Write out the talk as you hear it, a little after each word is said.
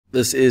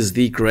This is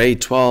the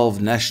Grade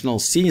 12 National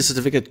Senior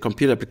Certificate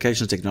Computer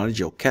Applications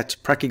Technology, or CAT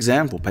Prac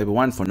exam for Paper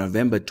 1 for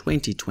November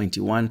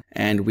 2021.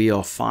 And we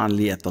are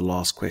finally at the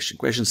last question.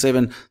 Question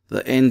 7,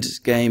 the end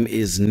game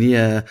is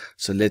near,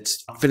 so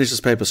let's finish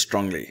this paper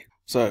strongly.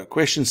 So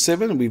question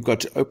 7, we've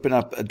got to open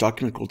up a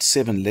document called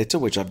 7-letter,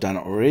 which I've done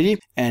already,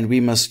 and we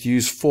must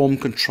use form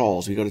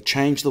controls. We've got to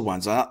change the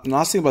ones. The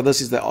nice thing about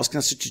this is they're asking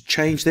us to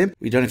change them.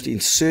 We don't have to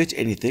insert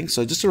anything.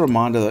 So just a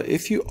reminder though,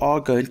 if you are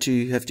going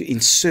to have to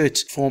insert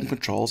form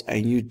controls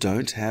and you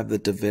don't have the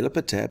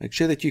developer tab, make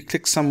sure that you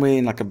click somewhere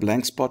in like a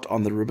blank spot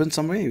on the ribbon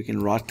somewhere. You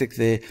can right click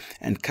there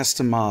and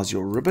customize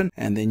your ribbon,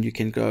 and then you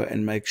can go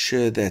and make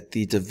sure that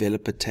the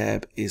developer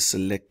tab is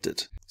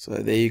selected. So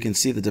there you can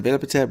see the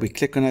developer tab. We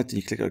click on it and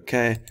you click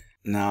OK.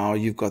 Now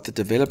you've got the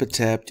developer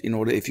tab in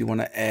order if you want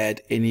to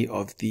add any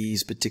of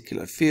these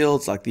particular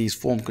fields like these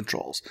form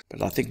controls.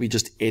 But I think we're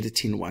just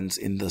editing ones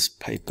in this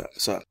paper.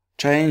 So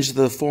change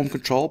the form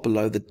control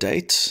below the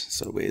date.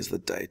 So where's the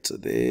date? So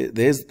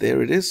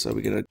there it is. So we're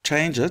going to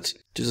change it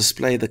to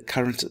display the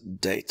current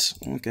date.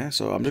 Okay,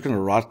 so I'm just going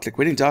to right click.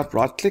 When in doubt,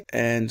 right click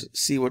and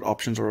see what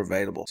options are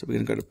available. So we're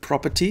going to go to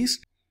properties.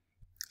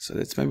 So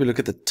let's maybe look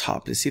at the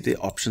top. Let's see if there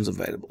are options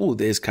available. Oh,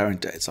 there's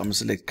current date. So I'm going to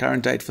select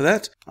current date for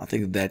that. I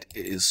think that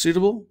is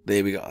suitable.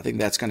 There we go. I think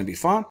that's going to be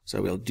fine. So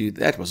we'll do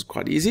that. It was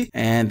quite easy.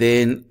 And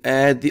then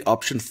add the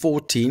option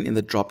 14 in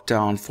the drop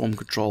down form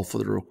control for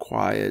the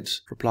required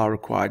reply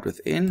required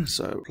within.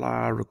 So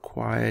reply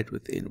required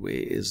within. Where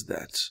is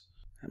that?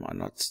 Am I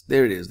not?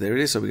 There it is. There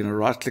it is. So we're going to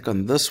right click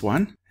on this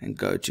one and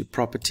go to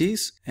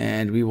properties,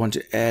 and we want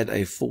to add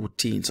a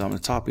 14. So I'm going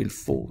to type in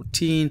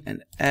 14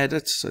 and add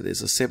it. So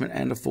there's a 7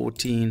 and a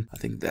 14. I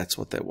think that's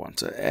what they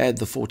want. So add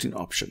the 14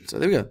 option. So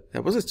there we go.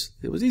 That was it.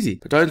 It was easy.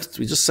 But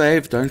we just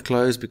save, don't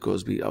close,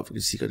 because we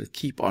obviously got to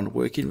keep on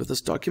working with this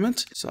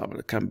document. So I'm going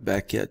to come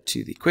back here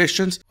to the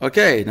questions.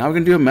 Okay, now we're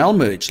going to do a mail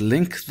merge.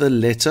 Link the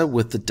letter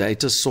with the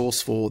data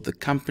source for the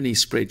company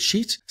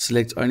spreadsheet.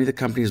 Select only the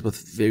companies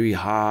with very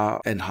high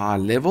and high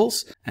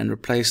levels, and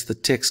replace the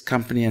text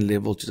company and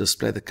level to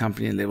display the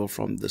company and level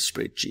from the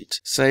spreadsheet.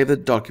 Save the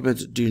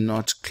document, do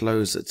not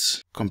close it.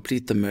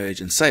 Complete the merge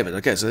and save it.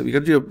 Okay, so we're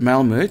going to do a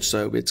mail merge.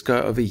 So let's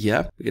go over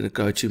here. We're going to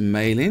go to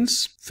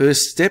mailings.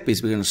 First step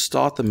is we're going to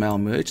start the mail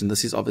merge, and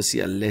this is obviously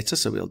a letter,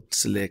 so we'll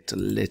select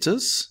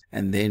letters,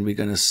 and then we're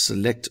going to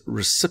select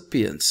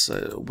recipients.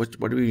 So what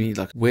do we mean?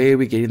 Like, where are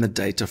we getting the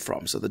data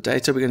from? So the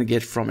data we're going to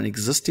get from an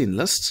existing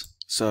list.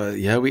 So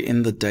here we're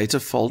in the data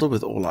folder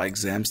with all our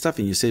exam stuff,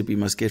 and you said we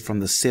must get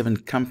from the 7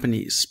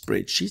 companies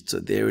spreadsheet.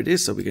 So there it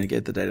is. So we're going to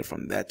get the data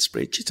from that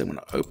spreadsheet. So I'm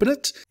going to open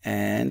it,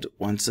 and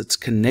once it's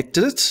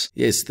connected it,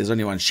 yes, there's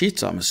only one sheet,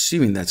 so I'm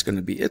assuming that's going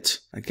to be it.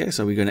 Okay,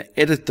 so we're going to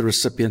edit the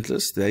recipient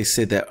list. They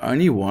said they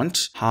only want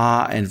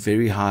high and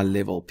very high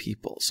level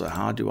people. So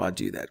how do I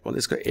do that? Well,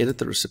 let's go edit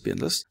the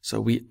recipient list.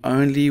 So we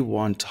only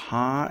want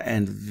high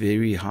and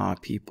very high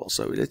people.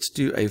 So let's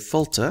do a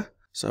filter.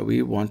 So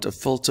we want a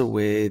filter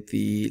where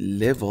the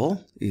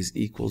level is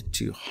equal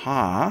to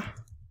high.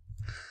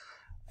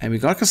 And we're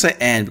not going to say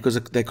and, because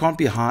they can't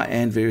be high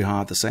and very high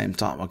at the same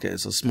time. Okay,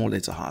 so small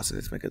letter high. So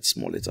let's make it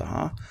small letter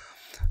high.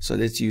 So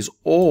let's use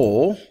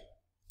all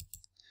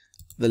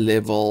the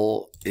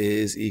level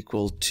is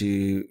equal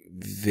to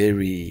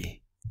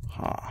very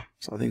high.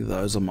 So I think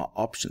those are my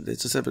options.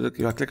 Let's just have a look.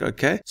 If I click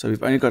OK, so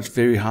we've only got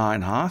very high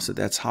and high. So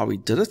that's how we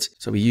did it.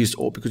 So we used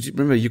all, because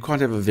remember, you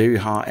can't have a very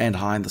high and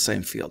high in the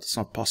same field. It's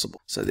not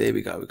possible. So there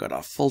we go. We've got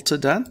our filter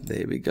done.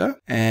 There we go.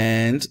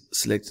 And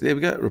select, there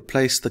we go.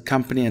 Replace the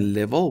company and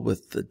level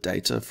with the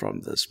data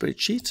from the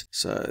spreadsheet.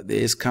 So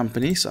there's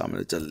company. So I'm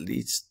going to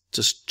delete,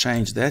 just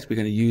change that. We're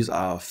going to use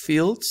our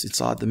fields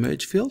inside the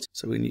merge field.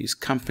 So we're going to use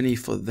company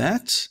for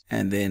that.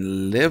 And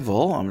then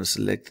level, I'm going to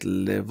select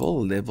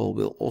level. Level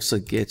will also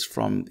get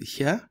from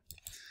here.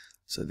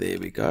 So there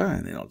we go.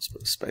 And then I'll just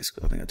put a space,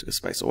 because I think I took a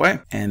space away.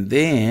 And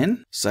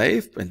then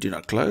save and do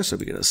not close. So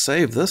we're going to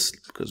save this,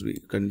 because we're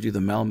going to do the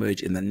mail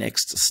merge in the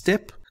next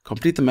step.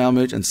 Complete the mail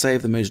merge and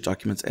save the merge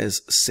documents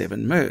as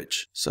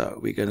 7merge. So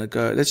we're going to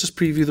go, let's just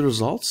preview the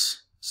results.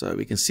 So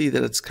we can see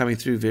that it's coming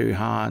through very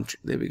high.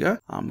 There we go.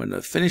 I'm going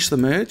to finish the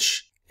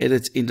merge,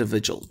 edit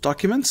individual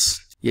documents.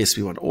 Yes,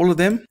 we want all of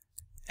them.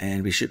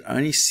 And we should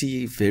only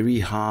see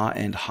very high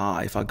and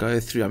high. If I go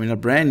through, I'm in a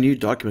brand new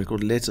document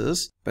called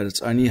letters, but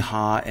it's only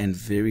high and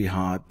very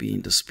high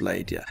being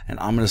displayed here. And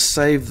I'm going to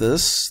save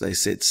this. They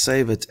said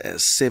save it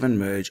as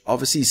 7merge.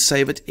 Obviously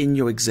save it in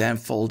your exam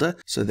folder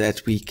so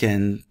that we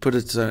can put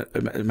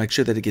it, make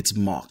sure that it gets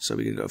marked. So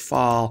we can go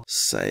file,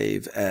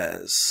 save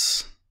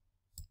as.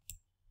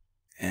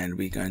 And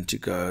we're going to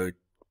go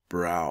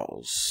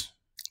browse.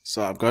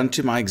 So I've gone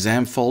to my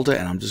exam folder,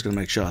 and I'm just going to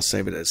make sure I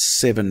save it as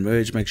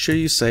 7merge. Make sure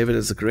you save it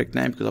as the correct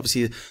name, because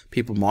obviously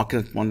people mark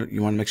it, you want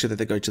to make sure that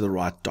they go to the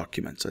right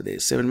document. So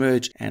there's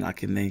 7merge, and I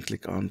can then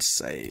click on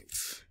save.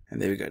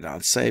 And there we go. Now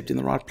it's saved in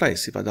the right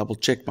place. If I double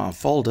check my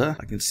folder,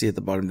 I can see at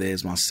the bottom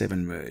there's my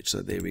 7merge.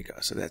 So there we go.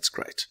 So that's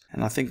great.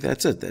 And I think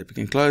that's it. That we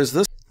can close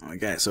this.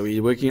 Okay, so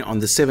we're working on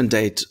the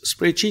 7-date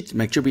spreadsheet.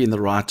 Make sure we're in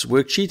the right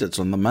worksheet. It's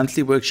on the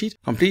monthly worksheet.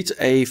 Complete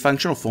a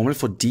functional formula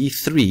for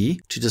D3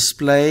 to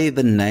display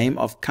the name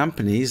of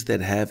companies that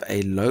have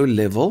a low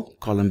level,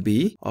 column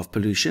B, of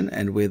pollution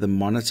and where the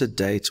monitor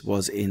date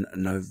was in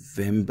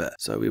November.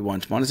 So we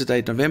want monitor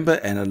date November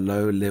and a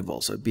low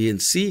level. So B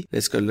and C,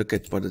 let's go look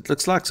at what it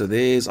looks like. So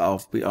there's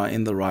we are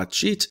in the right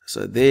sheet.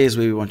 So there's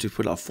where we want to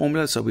put our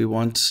formula. So we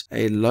want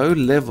a low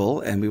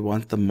level and we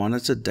want the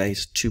monitor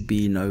date to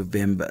be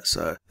November.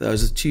 So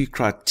those are two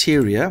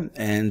criteria,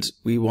 and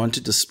we want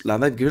to display.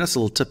 They've given us a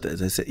little tip there.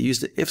 They said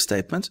use the if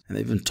statement, and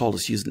they've even told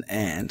us use an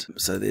and.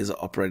 So there's an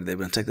operator there.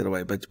 We're going to take that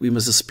away. But we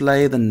must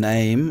display the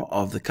name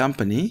of the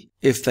company.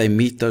 If they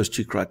meet those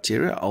two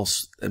criteria,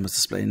 else they must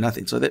display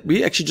nothing. So that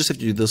we actually just have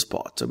to do this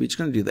part. So we're just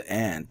going to do the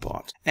and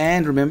part.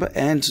 And remember,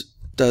 and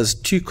does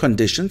two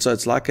conditions, so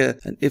it's like an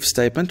if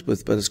statement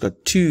but it's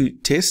got two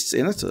tests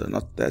in it. So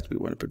not that, we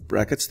want to put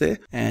brackets there,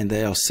 and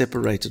they are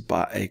separated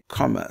by a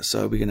comma.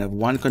 So we're going to have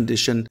one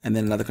condition and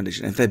then another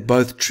condition. If they're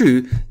both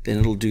true, then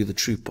it'll do the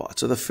true part.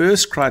 So the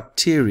first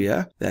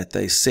criteria that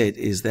they said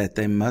is that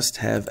they must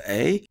have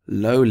a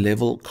low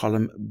level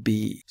column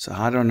B. So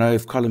how do I know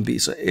if column B?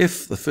 So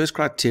if the first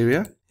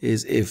criteria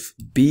is if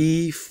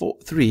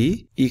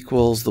B3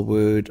 equals the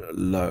word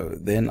low,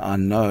 then I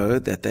know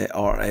that they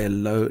are a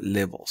low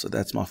level. So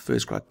that's my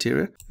first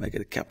criteria. Make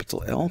it a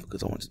capital L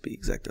because I want it to be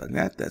exactly like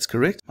that. That's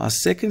correct. My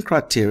second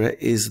criteria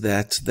is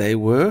that they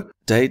were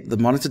the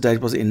monitor date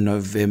was in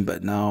November.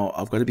 Now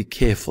I've got to be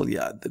careful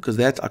here because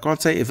I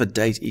can't say if a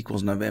date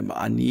equals November.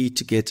 I need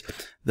to get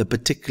the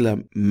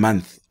particular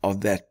month of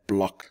that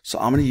block. So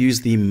I'm going to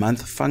use the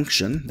month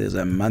function. There's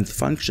a month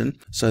function.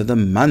 So the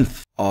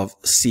month of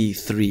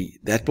C3,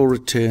 that will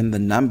return the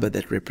number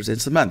that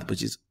represents the month,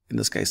 which is in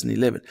this case an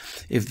 11.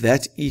 If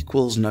that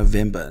equals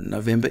November,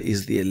 November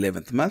is the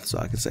 11th month. So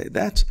I can say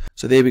that.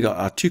 So there we go.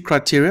 Our two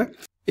criteria.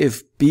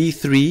 If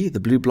B3, the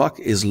blue block,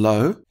 is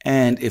low,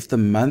 and if the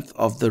month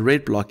of the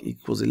red block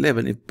equals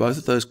 11, if both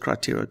of those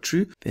criteria are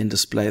true, then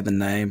display the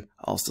name,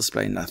 else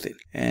display nothing.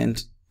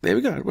 And there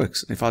we go, it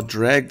works. If I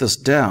drag this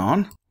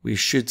down, we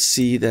should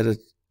see that it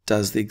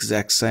does the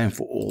exact same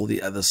for all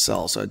the other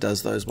cells. So it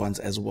does those ones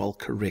as well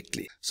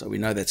correctly. So we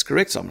know that's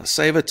correct, so I'm going to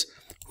save it.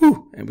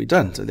 And we're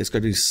done. So let's go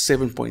to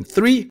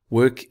 7.3.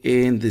 Work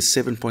in the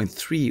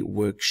 7.3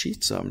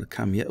 worksheet. So I'm going to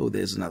come here. Oh,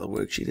 there's another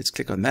worksheet. Let's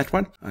click on that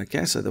one.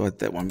 Okay, so what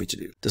that one we to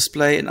do.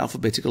 Display an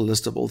alphabetical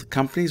list of all the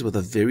companies with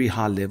a very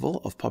high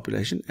level of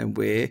population and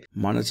where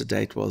monitor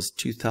date was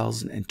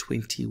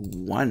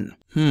 2021.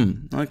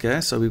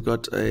 Okay, so we've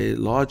got a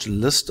large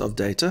list of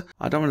data.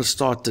 I don't want to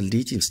start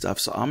deleting stuff,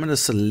 so I'm going to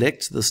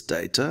select this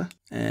data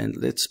and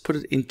let's put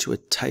it into a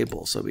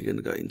table. So we're going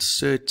to go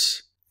insert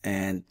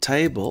and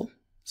table.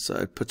 So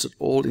it puts it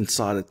all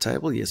inside a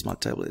table. Yes, my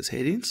table has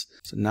headings.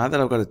 So now that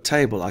I've got a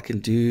table, I can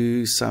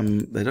do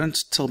they don't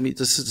tell me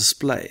this is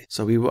display.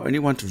 So we will only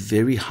want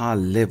very high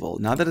level.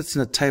 Now that it's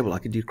in a table, I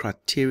can do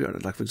criteria on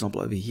it. Like for example,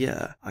 over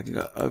here, I can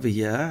go over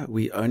here.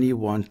 We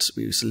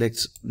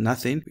select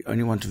nothing. We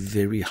only want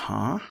very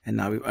high. And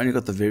now we've only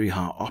got the very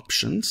high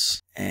options.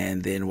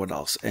 And then what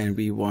else? And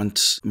we want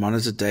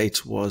monitor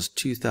date was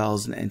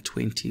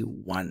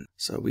 2021.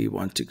 So we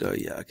want to go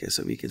here. Okay,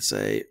 so we can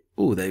say,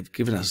 oh, they've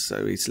given us,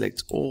 so we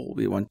select all.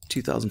 We want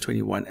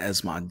 2021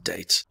 as my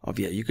date of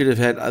year. You could have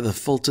had other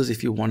filters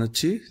if you wanted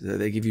to. So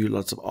they give you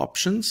lots of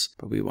options,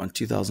 but we want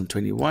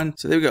 2021.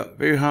 So there we go.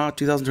 Very hard,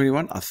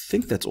 2021. I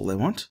think that's all they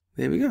want.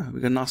 There we go.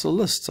 We've got a nice little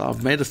list. So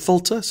I've made a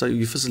filter. So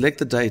you select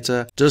the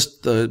data,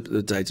 just the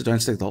data.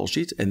 Don't select the whole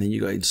sheet. And then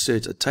you go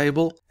insert a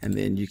table. And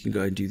then you can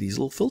go and do these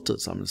little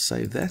filters. So I'm going to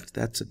save that.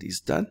 That's it. It's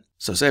done.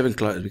 So save and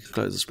close. We can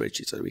close the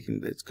spreadsheet. So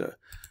let's go.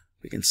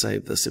 We can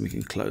save this and we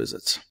can close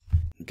it.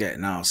 Okay,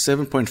 now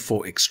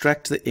 7.4,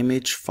 extract the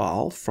image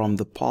file from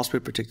the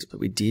password protected.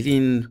 We're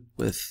dealing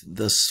with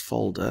this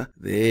folder.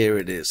 There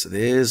it is. So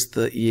there's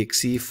the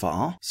exe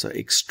file. So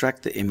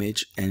extract the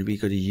image and we're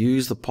going to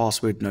use the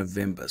password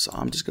November. So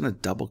I'm just going to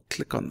double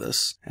click on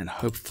this and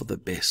hope for the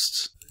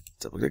best.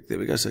 Double click. There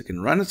we go. So I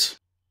can run it.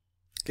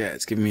 Okay,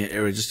 it's giving me an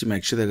error just to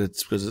make sure that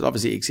because it's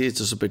obviously exe, it's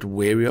just a bit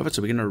wary of it.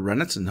 So we're going to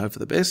run it and hope for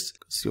the best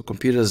because your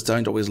computers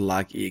don't always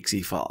like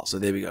exe files. So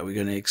there we go. We're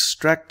going to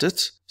extract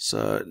it.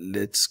 So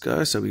let's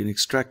go. So we can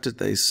extract it.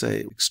 They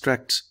say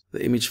extract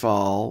the image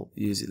file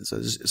using.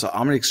 So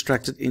I'm going to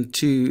extract it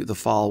into the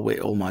file where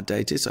all my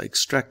data is. So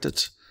extract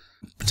it.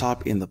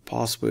 Type in the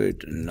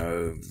password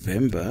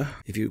November.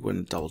 If you want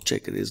to double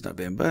check, it is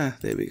November.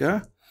 There we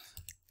go.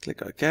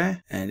 Click OK.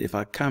 And if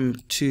I come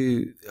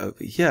to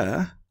over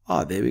here.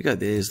 There we go.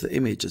 There's the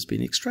image that's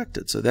been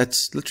extracted. So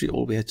that's literally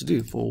all we had to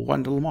do for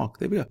one little mark.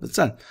 There we go. It's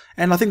done.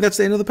 And I think that's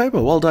the end of the paper.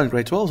 Well done,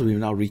 grade 12. So we've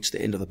now reached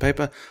the end of the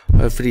paper.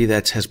 Hopefully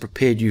that has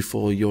prepared you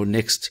for your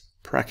next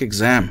prac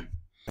exam.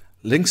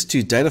 Links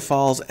to data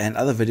files and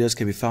other videos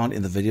can be found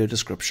in the video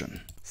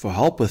description. For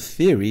help with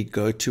theory,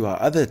 go to our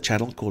other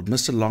channel called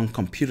Mr. Long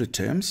Computer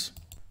Terms.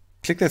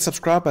 Click that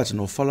subscribe button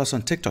or follow us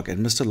on TikTok at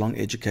Mr. Long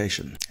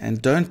Education.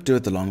 And don't do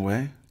it the long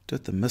way. Do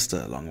it the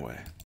Mr. Long way.